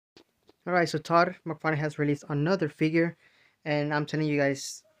Alright, so Todd McFarlane has released another figure, and I'm telling you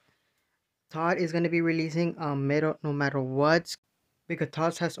guys, Todd is going to be releasing metal no matter what, because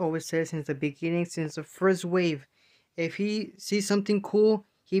Todd has always said since the beginning, since the first wave, if he sees something cool,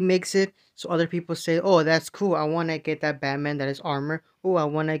 he makes it so other people say, "Oh, that's cool. I want to get that Batman that has armor. Oh, I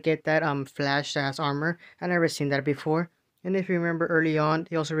want to get that Flash that has armor. I never seen that before." And if you remember early on,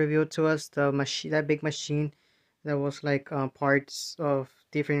 he also revealed to us the machine, that big machine that was like parts of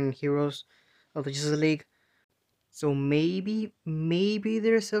different heroes of the Justice League. So maybe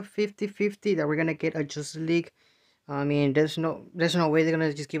there's a 50-50 that we're gonna get a Justice League. I mean, there's no way they're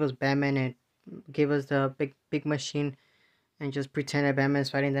gonna just give us Batman and give us the big machine and just pretend that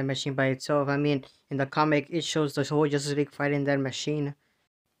Batman's fighting that machine by itself. I mean, in the comic, it shows the whole Justice League fighting that machine.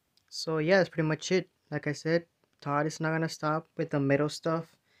 So yeah, that's pretty much it. Like I said, Todd is not gonna stop with the metal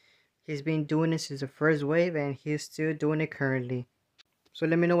stuff. He's been doing this since the first wave, and he's still doing it currently. So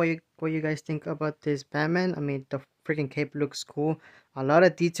let me know what you guys think about this Batman. I mean, the freaking cape looks cool. A lot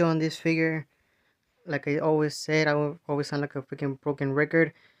of detail on this figure. Like I always said, I will always sound like a freaking broken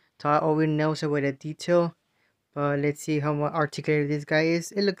record. Todd always nails it with a detail. But let's see how articulated this guy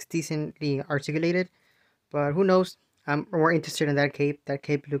is. It looks decently articulated, but who knows? I'm more interested in that cape. That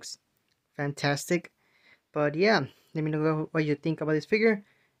cape looks fantastic. But yeah, let me know what you think about this figure,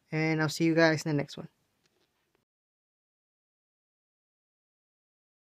 and I'll see you guys in the next one.